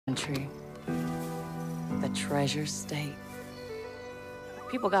country. The treasure state.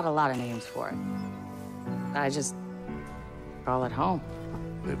 People got a lot of names for it. I just call it home.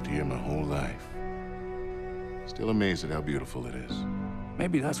 Lived here my whole life. Still amazed at how beautiful it is.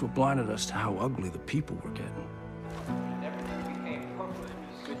 Maybe that's what blinded us to how ugly the people were getting.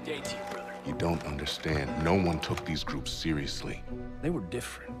 Good day to you, brother. You don't understand. No one took these groups seriously. They were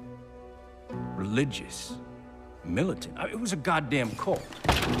different. Religious. Militant. It was a goddamn cult.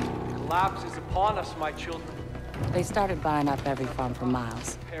 Collapse is upon us, my children. They started buying up every farm for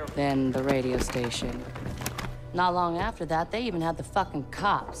miles. Then the radio station. Not long after that, they even had the fucking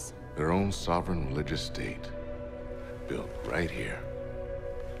cops. Their own sovereign religious state. Built right here.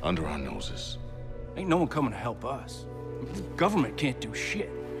 Under our noses. Ain't no one coming to help us. The government can't do shit.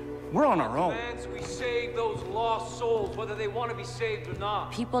 We're on our own. We save those lost souls, whether they want to be saved or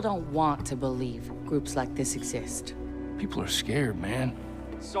not. People don't want to believe groups like this exist. People are scared, man.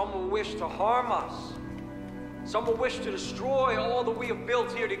 Some will wish to harm us. Some will wish to destroy all that we have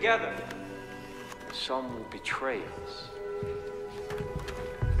built here together. Some will betray us.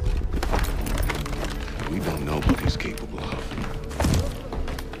 We don't know what he's capable of.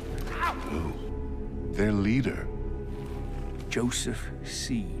 Who? Their leader. Joseph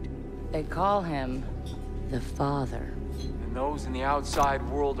Seed. They call him the Father. And those in the outside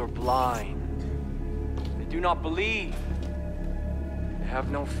world are blind. They do not believe. They have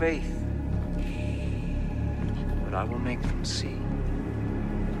no faith. But I will make them see.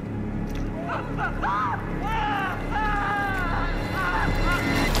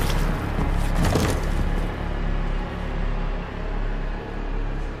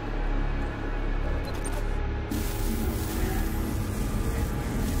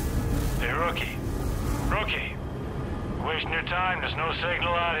 Hey, Rookie. Rookie. You're wasting your time. There's no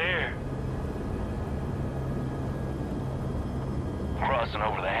signal out here. Crossing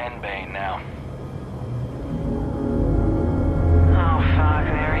over the Henbane now. Oh, fuck,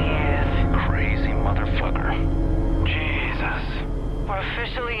 there he is. Crazy motherfucker. Jesus. We're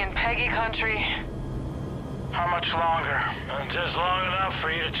officially in Peggy country. How much longer? Just long enough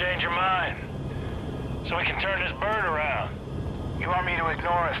for you to change your mind. So we can turn this bird around. You want me to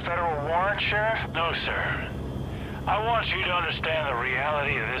ignore a federal warrant, Sheriff? No, sir. I want you to understand the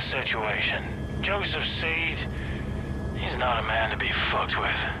reality of this situation. Joseph Seed, he's not a man to be fucked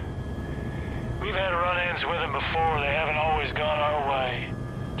with. We've had run-ins with him before. They haven't always gone our way.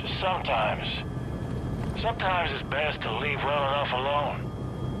 Just sometimes. Sometimes it's best to leave well enough alone.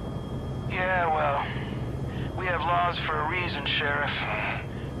 Yeah, well, we have laws for a reason, Sheriff.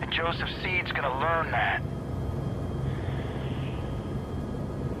 And Joseph Seed's gonna learn that.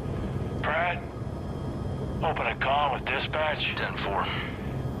 Pratt, open a comm with dispatch. 10-4.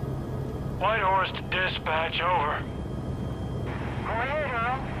 White Horse to dispatch, over. Go ahead,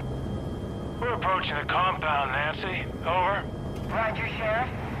 Earl. We're approaching the compound, Nancy. Over. Roger, Sheriff.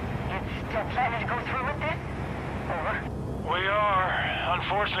 You still planning to go through with this? Over. We are.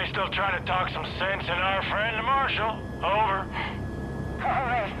 Unfortunately, still trying to talk some sense in our friend, the Marshal. Over. All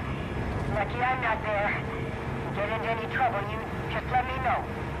right. Lucky I'm not there. Get into any trouble, you just let me know.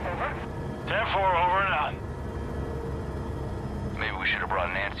 Over. 10-4, over and out. Maybe we should have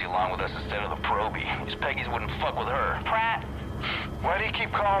brought Nancy along with us instead of the Proby. These Peggies wouldn't fuck with her. Pratt. Why do you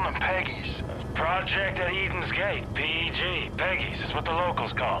keep calling them Peggies? Project at Eden's Gate, PEG. Peggies is what the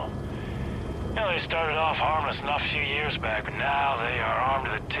locals call them. You know, they started off harmless enough a few years back, but now they are armed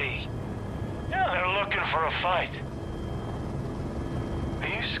to the teeth. Yeah, they're looking for a fight. Are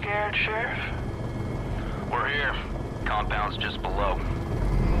you scared, Sheriff? We're here. Compound's just below.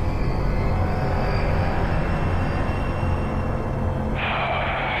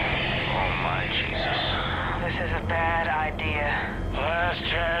 Oh my Jesus. This is a bad idea. Last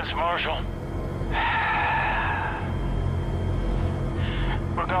chance, Marshal.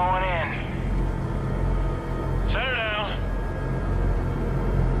 We're going in. Set her down.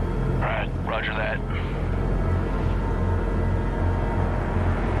 Right, Roger that.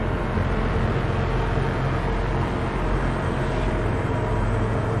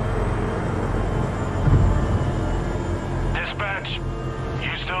 Dispatch,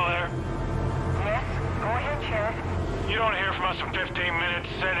 you still there? Yes? Go ahead, Sheriff. You don't hear from us in 15 minutes.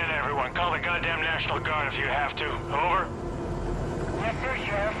 Send in everyone. Call the goddamn National Guard if you have to. Over. Yes, sir,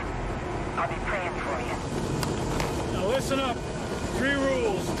 Sheriff. I'll be praying for you. Now listen up. 3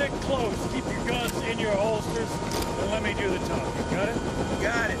 rules. Stick close. Keep your guns in your holsters. And let me do the talking. Got it?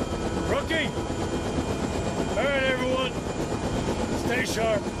 Got it. Rookie! All right, everyone. Stay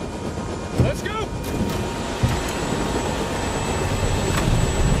sharp. Let's go!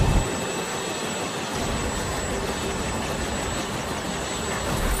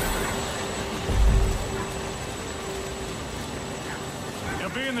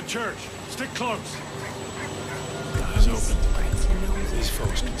 I'll be in the church. Stick close. Eyes open. These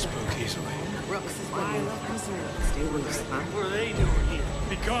folks can spook easily. Brooks is violent concern. Stay loose, huh? What are they doing here?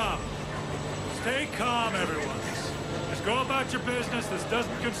 Be calm. Stay calm, everyone. Just go about your business. This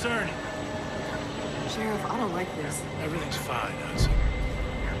doesn't concern you. Sheriff, I don't like this. Everything's fine, Hudson.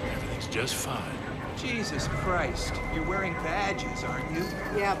 Everything's just fine. Jesus Christ. You're wearing badges, aren't you?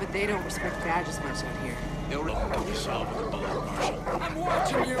 Yeah, but they don't respect badges much out here. They'll get you solved with a bullet, Marshal. I'm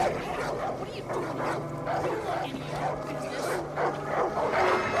watching you! What are you doing? Any of your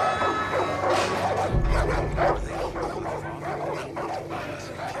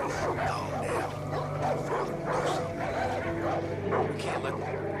We can't let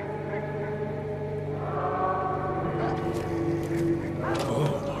them. Oh,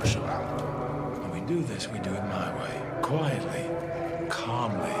 Marshal. When we do this, we do it my way. Quietly.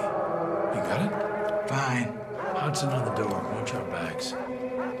 Calmly. You got it? Fine. Hudson on the door. Watch our backs.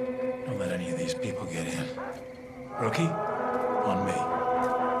 Don't let any of these people get in. Rookie, on me.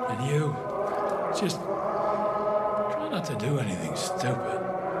 And you, just try not to do anything stupid.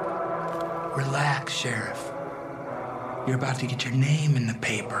 Relax, Sheriff. You're about to get your name in the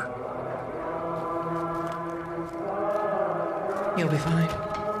paper. You'll be fine.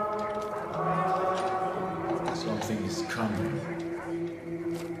 Something is coming.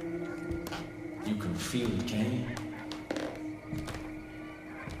 You can feel it, can you?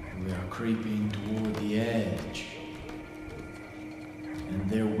 We are creeping toward the edge. And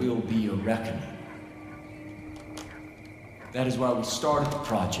there will be a reckoning. That is why we started the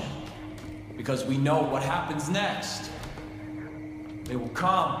project. Because we know what happens next. They will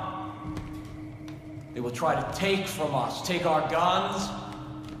come. They will try to take from us. Take our guns.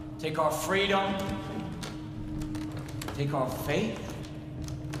 Take our freedom. Take our faith.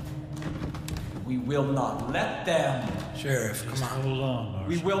 We will not let them. Sheriff, come on. Hold on, Marshal.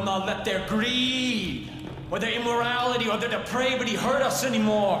 We will not let their greed, or their immorality, or their depravity hurt us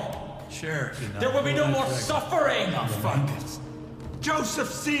anymore. Sheriff. There will be no more suffering. Oh, fuck it. Joseph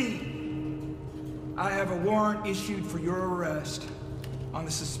C. I have a warrant issued for your arrest on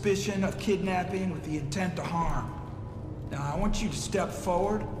the suspicion of kidnapping with the intent to harm. Now, I want you to step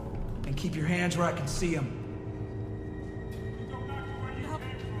forward and keep your hands where I can see them.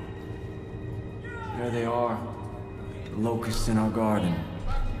 There they are. The locusts in our garden.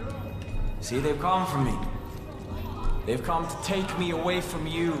 See, they've come for me. They've come to take me away from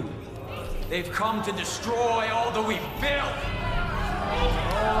you. They've come to destroy all that we've built.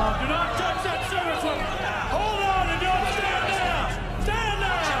 Do not touch that service weapon! Hold on and don't stand down! Stand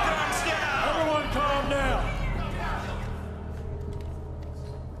down! Everyone calm down!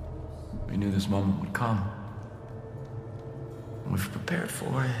 We knew this moment would come. We've prepared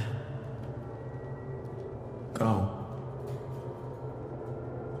for it. Go.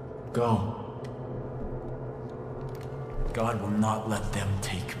 Go. God will not let them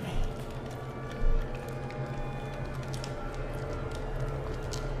take me.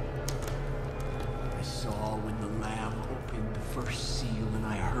 I saw when the Lamb opened the first seal, and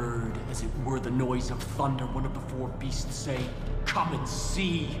I heard, as it were the noise of thunder, one of the four beasts say, "Come and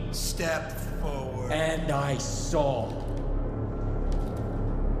see." Step forward. And I saw.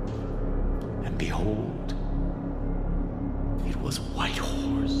 And behold, it was a white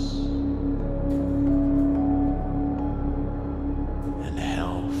horse. And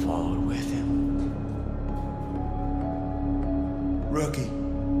hell followed with him. Rookie,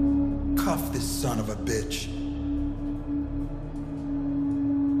 cuff this son of a bitch.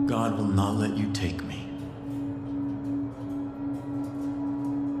 God will not let you take me.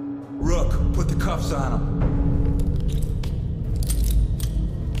 Rook, put the cuffs on him.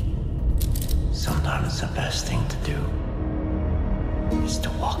 Sometimes the best thing to do is to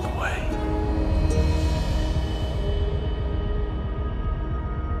walk away.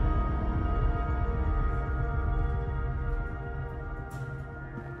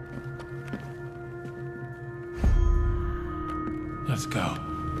 Let's go.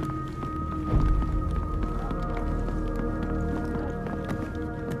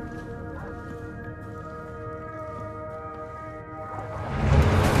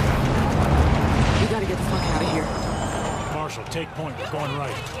 We gotta get the fuck out of here. Marshal, take point. We're going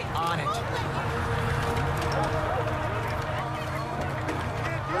right. On it.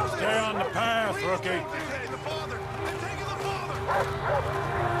 Stay on the path, Rookie.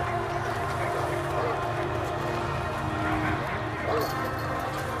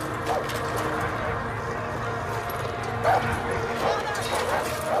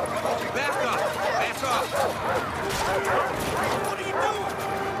 Back up! Back up! What are you doing?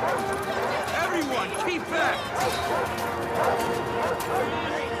 Everyone, keep Keep back!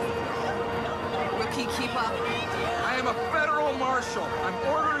 Rookie, keep up. I am a federal marshal. I'm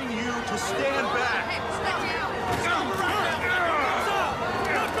ordering you to stand back. Hey, stop now!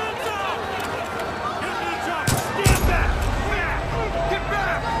 Stand back! Get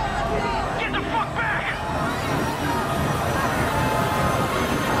back! Get the fuck back!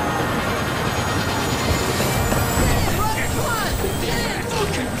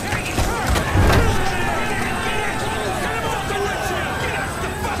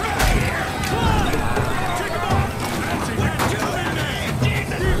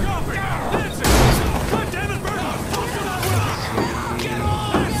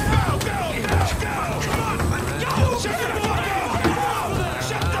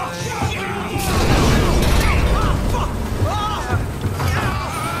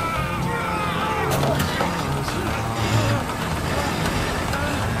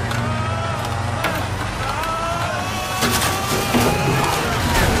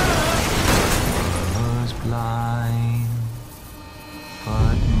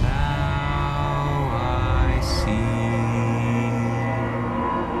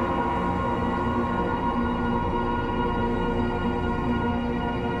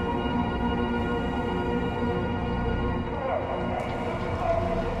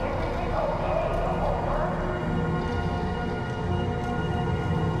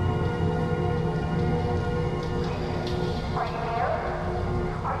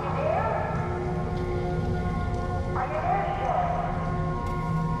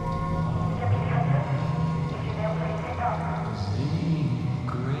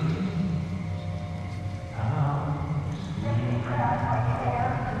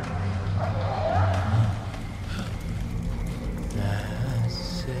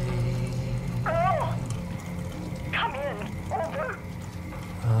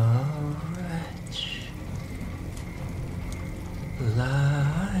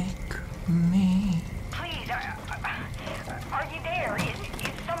 Like me. Please, are you there? Is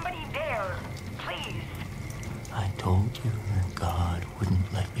somebody there? Please. I told you that God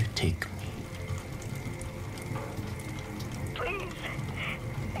wouldn't let you take me. Please.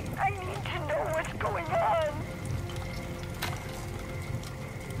 I need to know what's going on.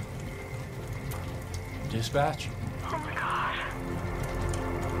 Dispatch. Oh my God.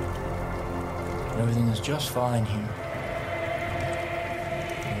 Everything is just fine here.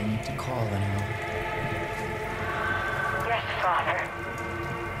 You don't need to call anyone. Yes, Father.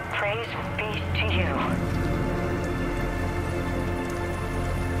 Praise be to you.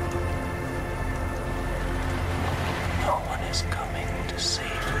 No one is coming to save you.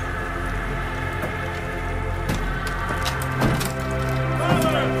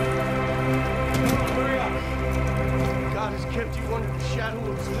 Hurry up! God has kept you under the shadow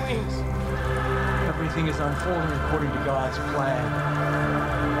of his wings. Everything is unfolding according to God's plan.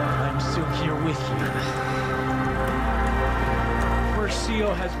 I'm still here with you. First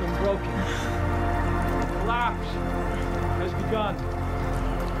seal has been broken. The collapse has begun.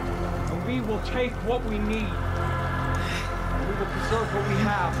 And we will take what we need. We will preserve what we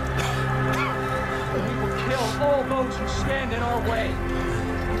have. And we will kill all those who stand in our way.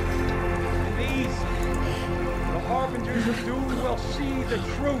 And these, the harbingers of doom, will see the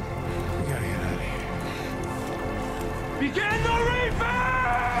truth. We gotta get out of here. Begin the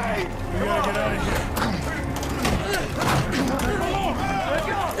reaping! We gotta get out of here. Let's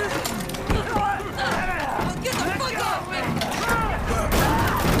go! Get the fuck off me!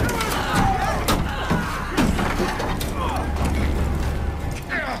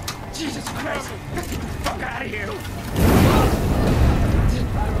 Jesus Christ! Get the fuck out of here!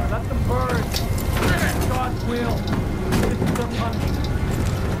 Let them burn. It's God's will. This is their punishment.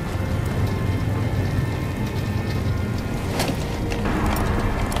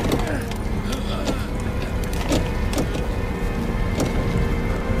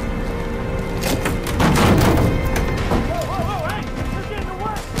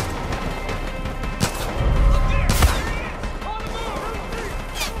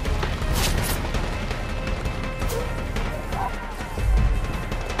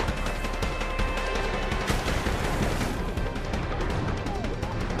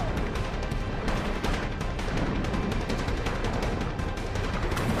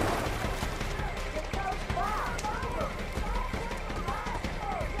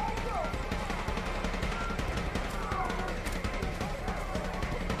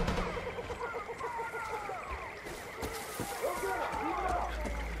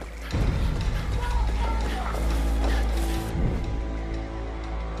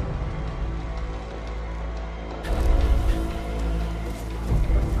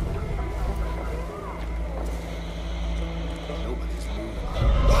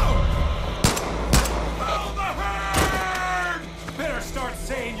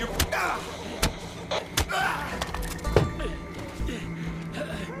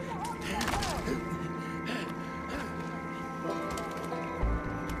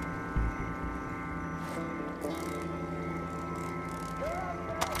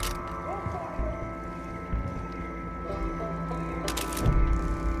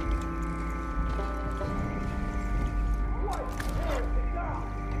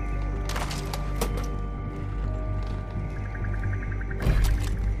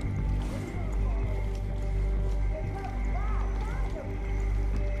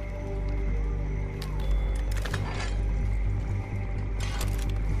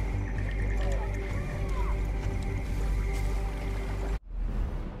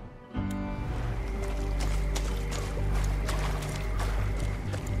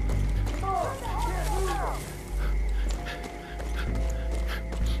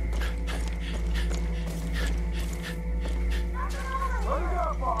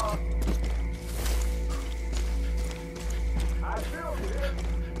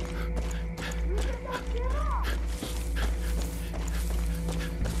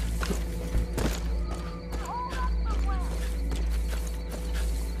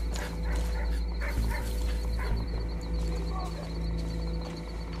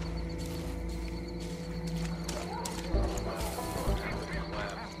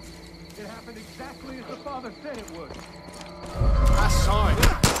 father said it would. I saw it.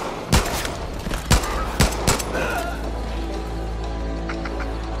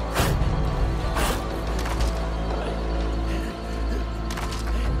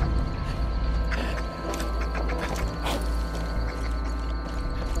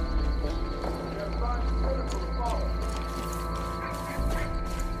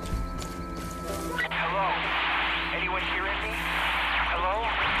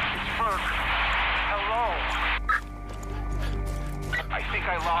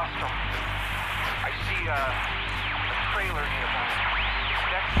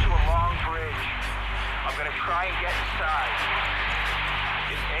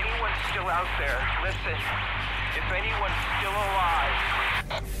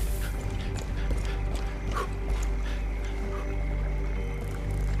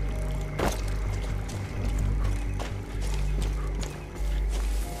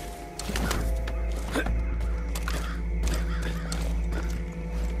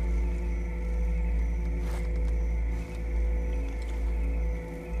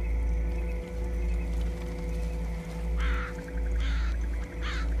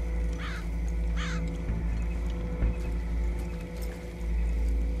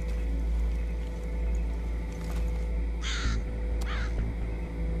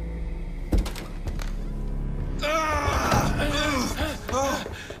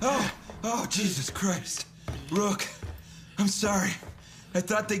 Oh, Jesus Christ. Rook, I'm sorry. I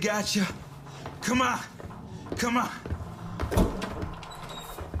thought they got you. Come on. Come on.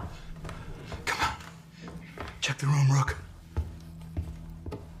 Come on. Check the room, Rook.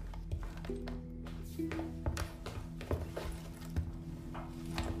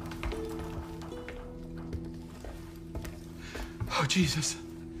 Oh, Jesus.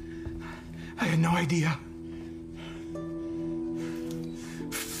 I had no idea.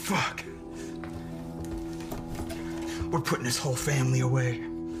 Fuck. We're putting this whole family away.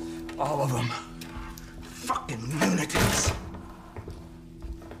 All of them. Fucking lunatics.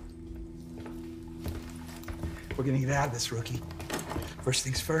 We're gonna get out of this, rookie. First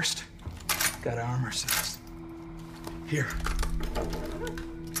things first, gotta arm ourselves. Here.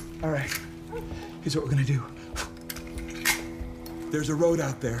 All right, here's what we're gonna do. There's a road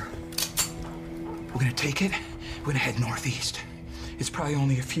out there. We're gonna take it, we're gonna head northeast. It's probably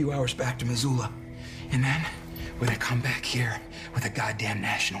only a few hours back to Missoula. And then we're gonna come back here with a goddamn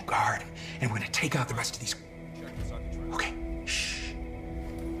National Guard, and we're gonna take out the rest of these. Okay, shh.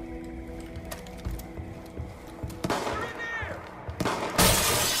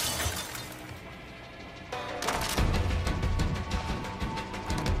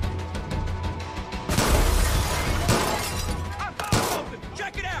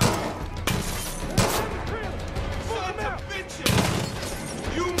 Check it out! Sons of bitches!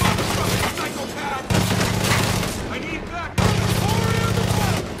 You motherfucking psychopath! I need backup! Hurry on the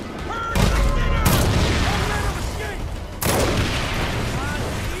boat! Hurry the dinner! Don't let him escape!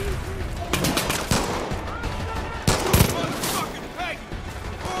 You motherfucking Peggy!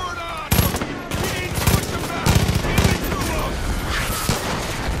 Forward on! We need to push him back! Give it to him!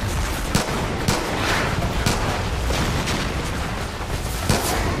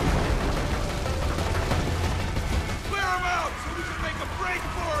 Clear him out so we can make a break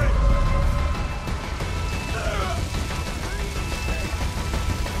for it!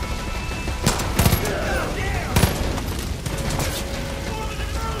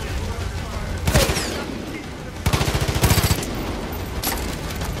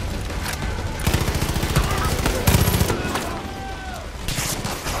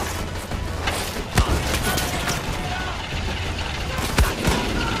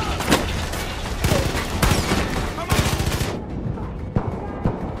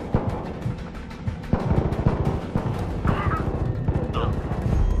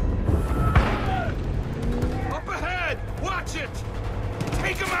 Up ahead! Watch it!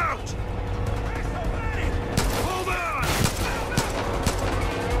 Take him out! Hold on!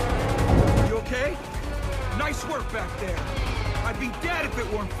 You okay? Nice work back there. I'd be dead if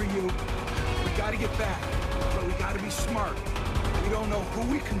it weren't for you. We gotta get back, but we gotta be smart. We don't know who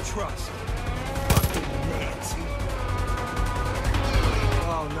we can trust. Fucking Nancy.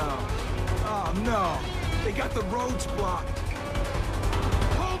 Oh no. Oh no. They got the roads blocked.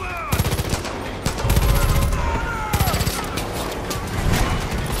 Hold on!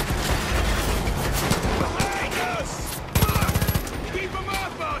 Behind us! Look! Keep them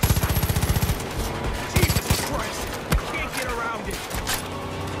off us! Jesus Christ! I can't get around it.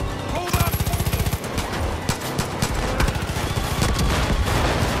 Hold up!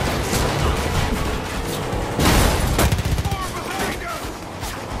 More behind us!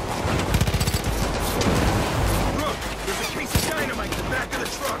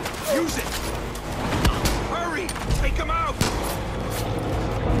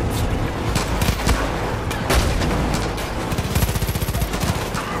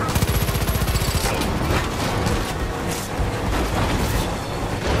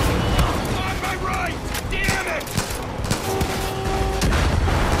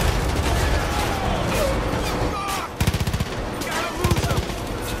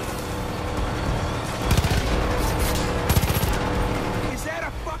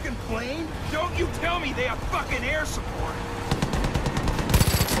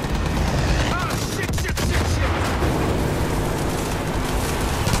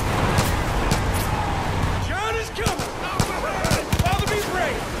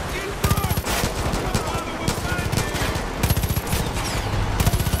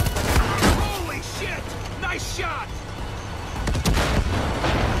 shot!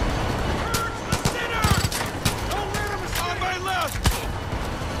 Purge the sinner! Don't let him escape! On my left!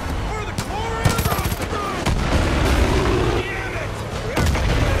 For the chorus! Damn it! They're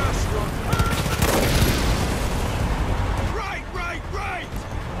gonna get us wrong. Right!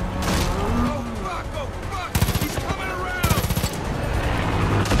 Oh fuck! He's coming around!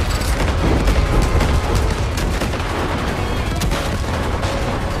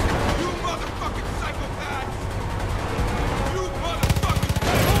 You motherfucking psychopaths! You motherfucking...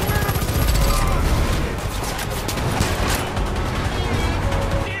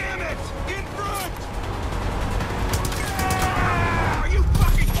 Damn it! In front! Are you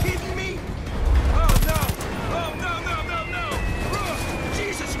fucking kidding me? Oh no!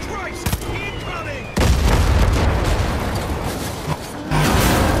 Jesus Christ! Incoming!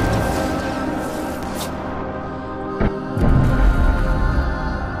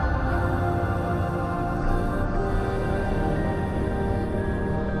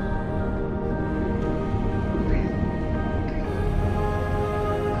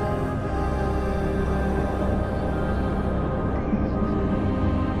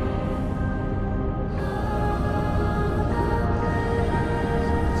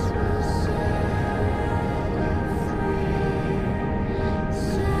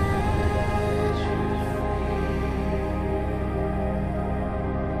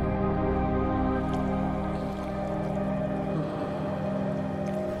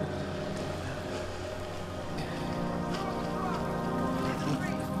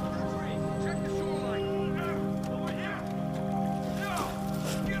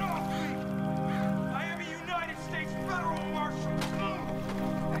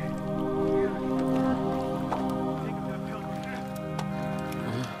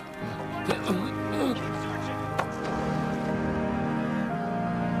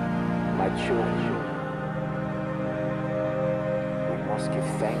 My children, we must give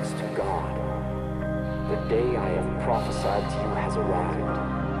thanks to God. The day I have prophesied to you has arrived.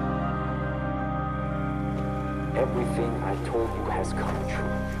 Everything I told you has come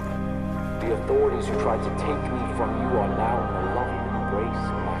true. The authorities who tried to take me from you are now in the loving embrace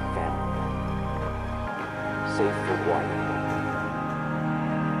of my family. Save for one.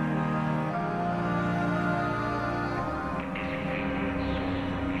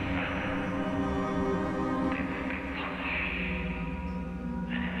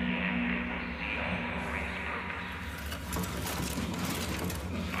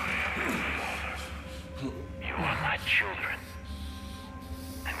 You are my children.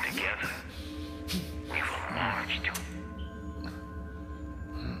 And together, we will march to...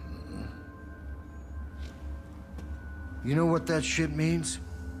 You know what that shit means?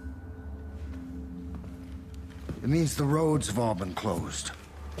 It means the roads have all been closed.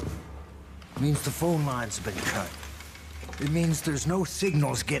 It means the phone lines have been cut. It means there's no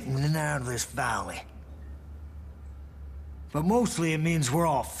signals getting in and out of this valley. But mostly it means we're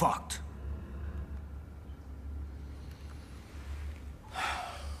all fucked.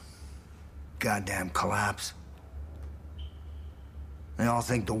 Goddamn collapse. They all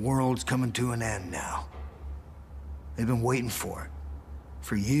think the world's coming to an end now. They've been waiting for it.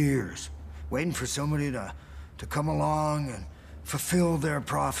 For years. Waiting for somebody to come along and fulfill their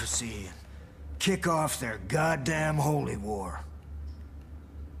prophecy and kick off their goddamn holy war.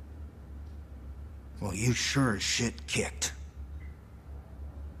 Well, you sure as shit kicked.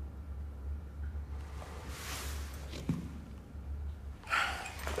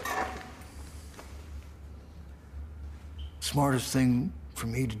 Smartest thing for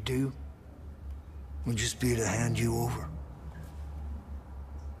me to do would just be to hand you over.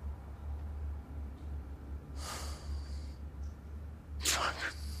 Fuck.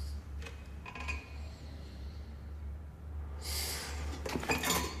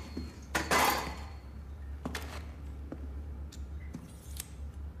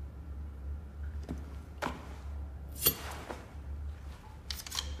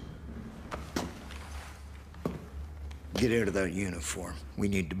 Get out of that uniform. We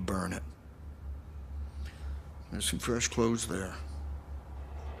need to burn it. There's some fresh clothes there.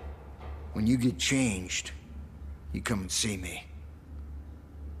 When you get changed, you come and see me.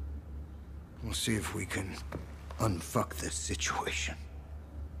 We'll see if we can unfuck this situation.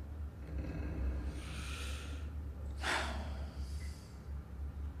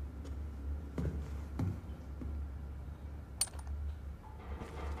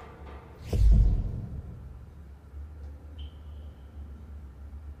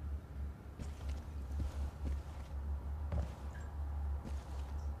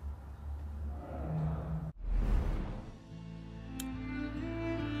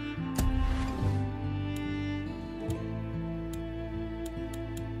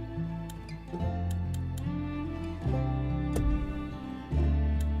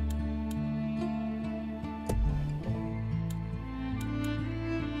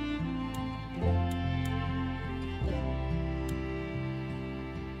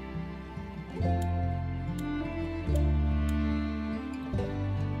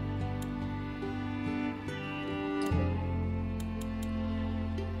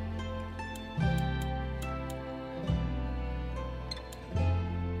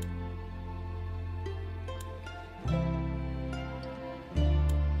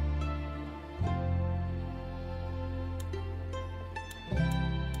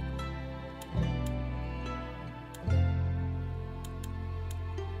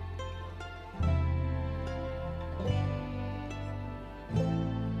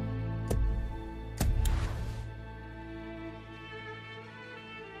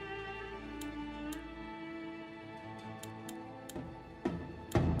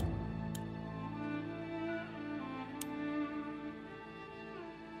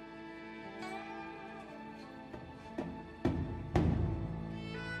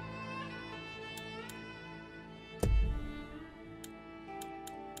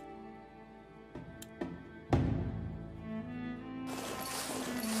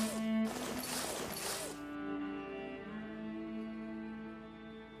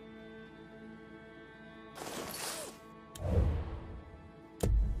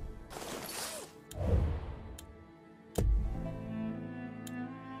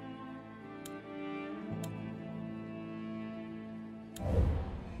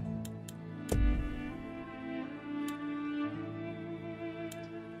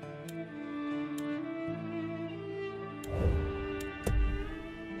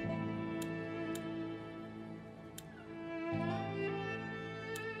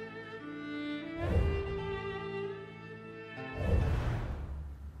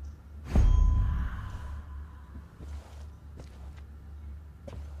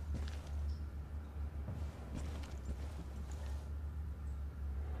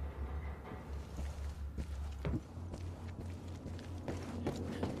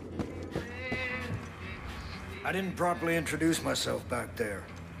 I didn't properly introduce myself back there.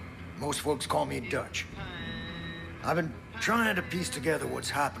 Most folks call me Dutch. I've been trying to piece together what's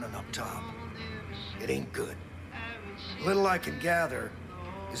happening up top. It ain't good. Little I can gather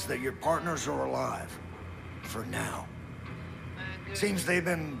is that your partners are alive. For now. Seems they've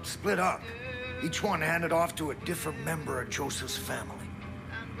been split up. Each one handed off to a different member of Joseph's family.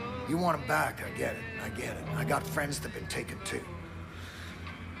 You want them back, I get it. I got friends that've been taken too.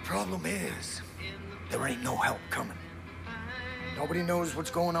 Problem is, there ain't no help coming. Nobody knows what's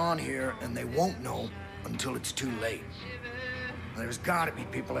going on here, and they won't know until it's too late. There's gotta be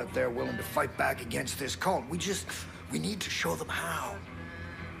people out there willing to fight back against this cult. We need to show them how.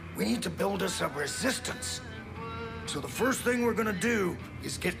 We need to build us a resistance. So the first thing we're gonna do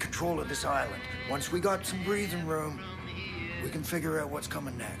is get control of this island. Once we got some breathing room, we can figure out what's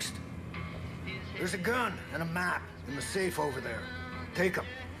coming next. There's a gun and a map in the safe over there. Take them.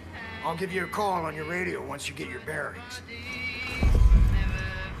 I'll give you a call on your radio once you get your bearings.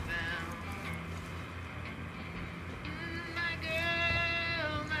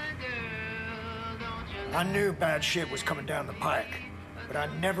 I knew bad shit was coming down the pike, but I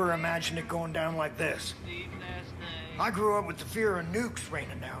never imagined it going down like this. I grew up with the fear of nukes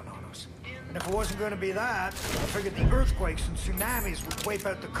raining down on us. And if it wasn't going to be that, I figured the earthquakes and tsunamis would wipe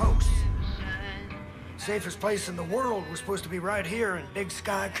out the coasts. Safest place in the world was supposed to be right here in Big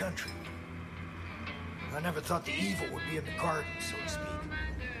Sky Country. I never thought the evil would be in the garden, so to speak.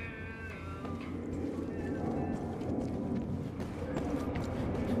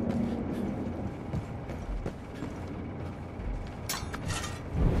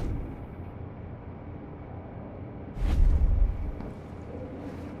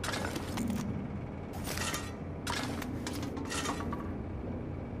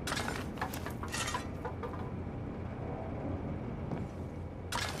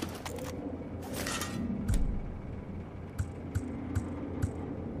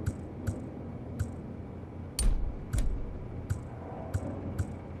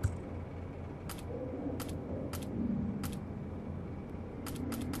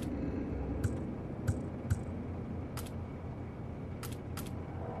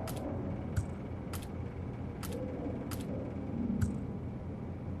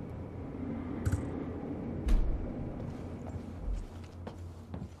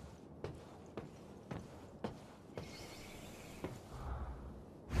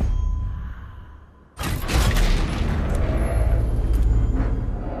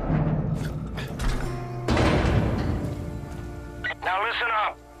 Now listen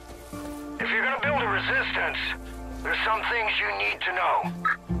up. If you're gonna build a resistance, there's some things you need to know.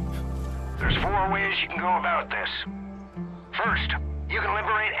 There's 4 ways you can go about this. First, you can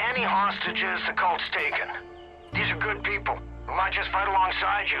liberate any hostages the cult's taken. These are good people who might just fight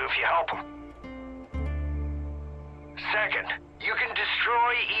alongside you if you help them. Second, you can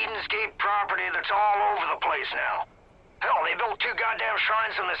destroy Eden's Gate property that's all over the place now. Hell, they built 2 goddamn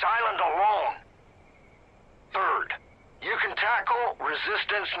shrines on this island alone. Third, you can tackle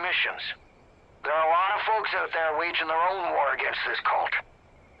resistance missions. There are a lot of folks out there waging their own war against this cult,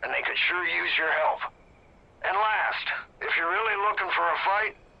 and they could sure use your help. And last, if you're really looking for a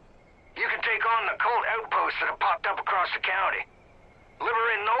fight, you can take on the cult outposts that have popped up across the county.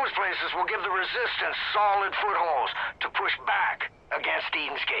 Liberating those places will give the resistance solid footholds to push back against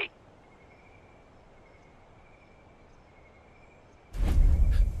Eden's Gate.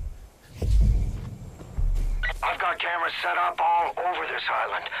 I've got cameras set up all over this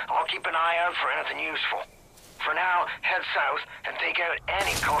island. I'll keep an eye out for anything useful. For now, head south and take out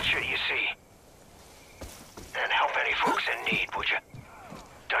any culture you see. And help any folks in need, would you?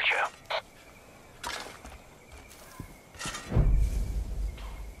 Dutch out.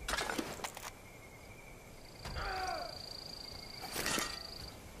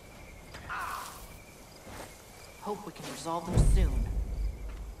 Hope we can resolve them soon.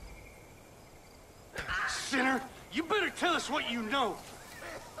 Sinner, you better tell us what you know.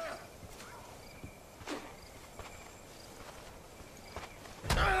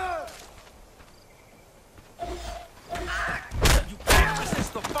 You can't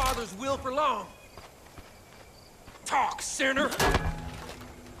resist the Father's will for long. Talk, sinner!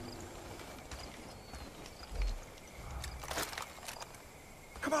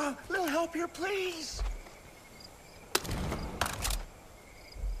 Come on, little help here, please!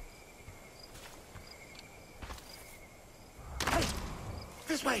 Hey,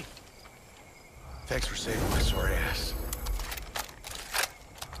 this way! Thanks for saving my sorry ass.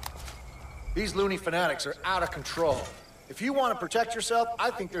 These loony fanatics are out of control. If you want to protect yourself,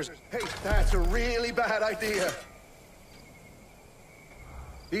 I think there's... Hey, that's a really bad idea.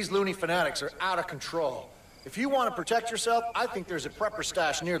 These loony fanatics are out of control. If you want to protect yourself, I think there's a prepper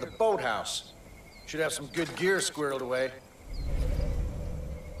stash near the boathouse. Should have some good gear squirreled away.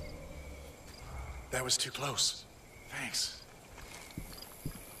 That was too close. Thanks.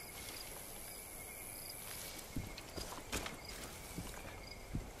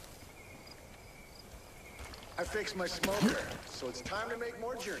 I fixed my smoker, so it's time to make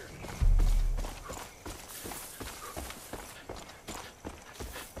more jerky.